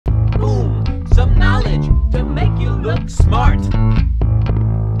Smart.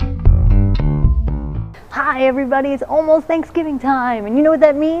 Hi everybody, it's almost Thanksgiving time, and you know what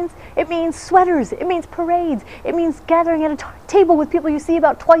that means? It means sweaters, it means parades, it means gathering at a table with people you see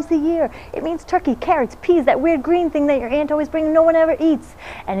about twice a year. It means turkey, carrots, peas, that weird green thing that your aunt always brings no one ever eats.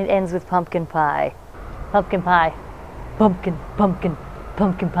 And it ends with pumpkin pie. Pumpkin pie. Pumpkin, pumpkin,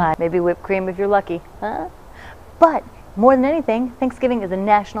 pumpkin pie. Maybe whipped cream if you're lucky, huh? But more than anything, Thanksgiving is a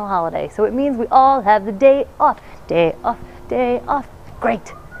national holiday, so it means we all have the day off. Day off, day off.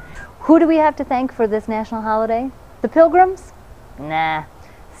 Great. Who do we have to thank for this national holiday? The Pilgrims? Nah.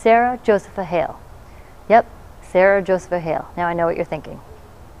 Sarah Josepha Hale. Yep, Sarah Josepha Hale. Now I know what you're thinking.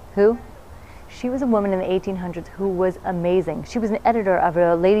 Who? She was a woman in the 1800s who was amazing. She was an editor of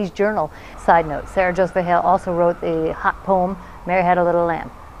a ladies' journal. Side note, Sarah Josepha Hale also wrote the hot poem, Mary Had a Little Lamb.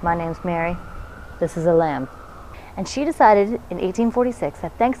 My name's Mary. This is a lamb. And she decided in 1846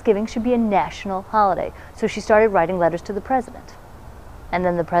 that Thanksgiving should be a national holiday. So she started writing letters to the president. And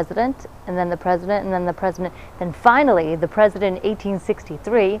then the president, and then the president, and then the president. Then finally, the president in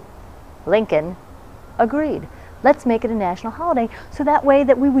 1863, Lincoln, agreed. Let's make it a national holiday so that way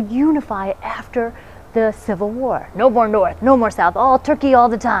that we would unify after the Civil War. No more North, no more South, all turkey all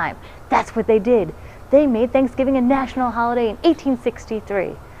the time. That's what they did. They made Thanksgiving a national holiday in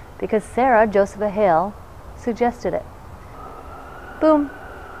 1863 because Sarah Josepha Hale suggested it. Boom.